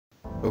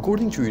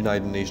According to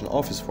United Nations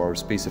Office for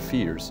Space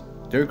Affairs,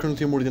 there are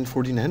currently more than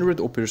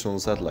 1,400 operational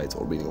satellites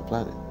orbiting our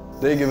planet.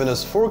 They're giving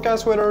us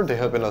forecast weather, they're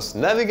helping us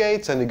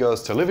navigate, sending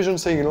us television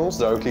signals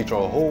directly to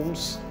our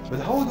homes.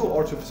 But how do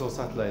artificial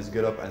satellites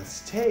get up and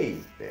stay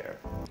there?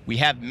 We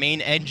have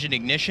main engine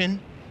ignition,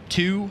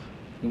 2,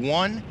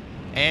 1,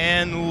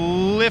 and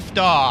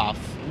liftoff.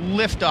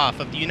 Liftoff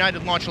of the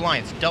United Launch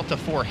Alliance Delta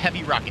IV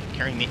Heavy rocket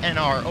carrying the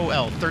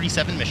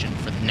NROL-37 mission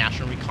for the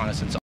National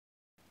Reconnaissance.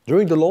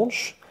 During the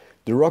launch,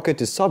 the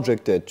rocket is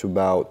subjected to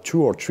about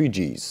 2 or 3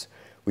 Gs,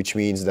 which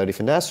means that if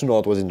an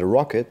astronaut was in the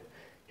rocket,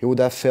 he would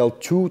have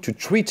felt 2 to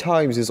 3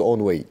 times his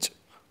own weight.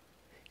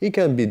 It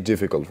can be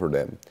difficult for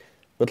them,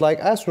 but like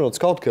astronaut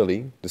Scott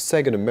Kelly, the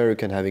second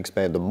American having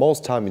spent the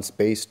most time in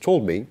space,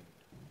 told me,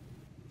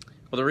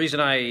 well, the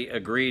reason I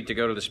agreed to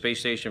go to the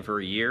space station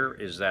for a year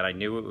is that I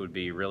knew it would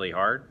be really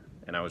hard,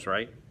 and I was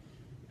right.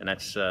 And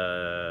that's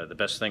the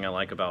best thing I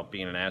like about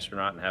being an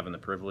astronaut and having the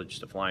privilege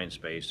to fly in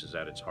space is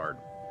that it's hard.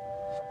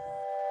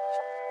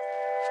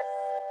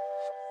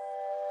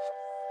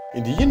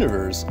 In the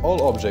universe,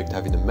 all objects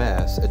having a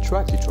mass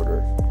attract each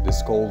other. This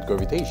is called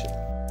gravitation.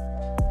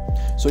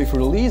 So if we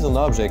release an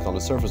object on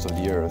the surface of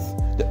the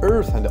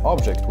Earth and the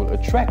object will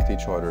attract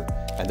each other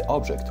and the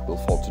object will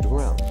fall to the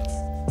ground.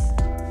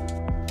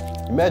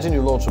 Imagine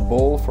you launch a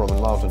ball from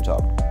a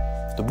mountaintop.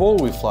 The ball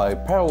will fly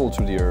parallel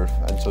to the Earth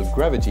until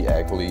gravity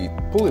actually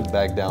pull it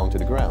back down to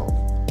the ground.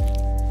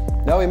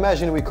 Now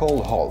imagine we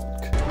call Hulk.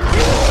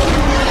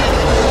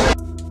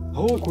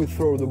 Hulk will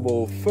throw the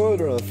ball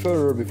further and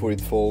further before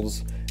it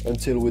falls,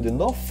 until with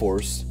enough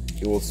force,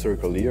 it will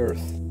circle the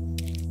Earth.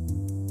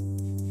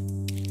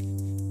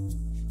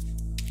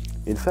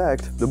 In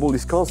fact, the ball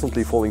is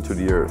constantly falling to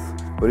the Earth,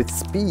 but its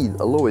speed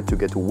allows it to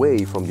get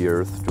away from the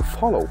Earth to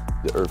follow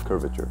the Earth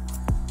curvature.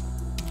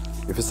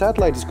 If a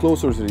satellite is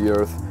closer to the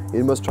Earth,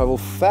 it must travel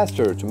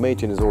faster to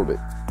maintain its orbit.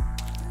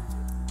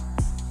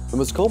 The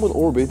most common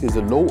orbit is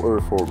a low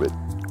Earth orbit,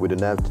 with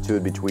an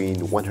altitude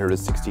between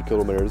 160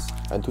 kilometers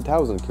and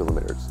 2,000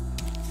 kilometers.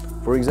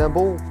 For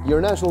example, the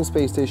International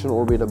Space Station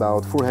orbits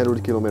about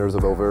 400 kilometers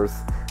above Earth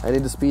and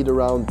needs a speed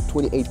around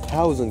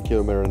 28,000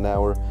 kilometers an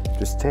hour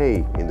to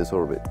stay in this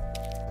orbit.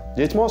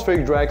 The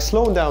atmospheric drag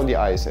slowed down the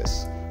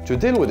ISS. To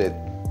deal with it,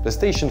 the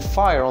station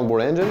fired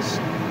onboard engines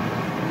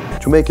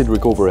to make it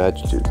recover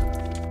altitude.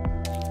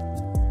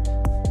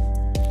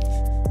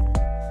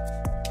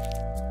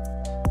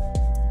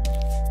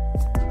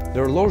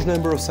 There are a large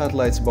number of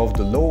satellites above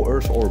the low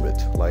Earth orbit,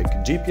 like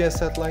GPS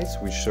satellites,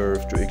 which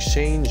serve to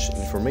exchange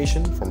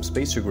information from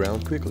space to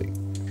ground quickly.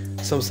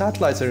 Some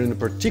satellites are in a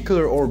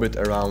particular orbit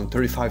around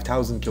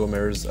 35,000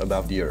 kilometers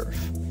above the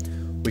Earth.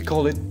 We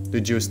call it the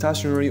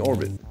geostationary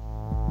orbit.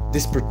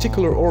 This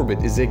particular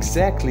orbit is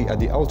exactly at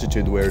the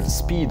altitude where the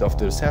speed of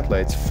the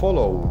satellites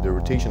follow the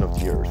rotation of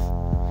the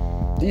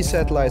Earth. These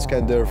satellites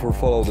can therefore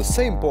follow the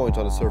same point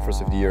on the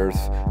surface of the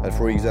Earth and,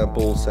 for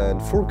example,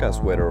 send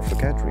forecast weather of a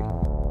country.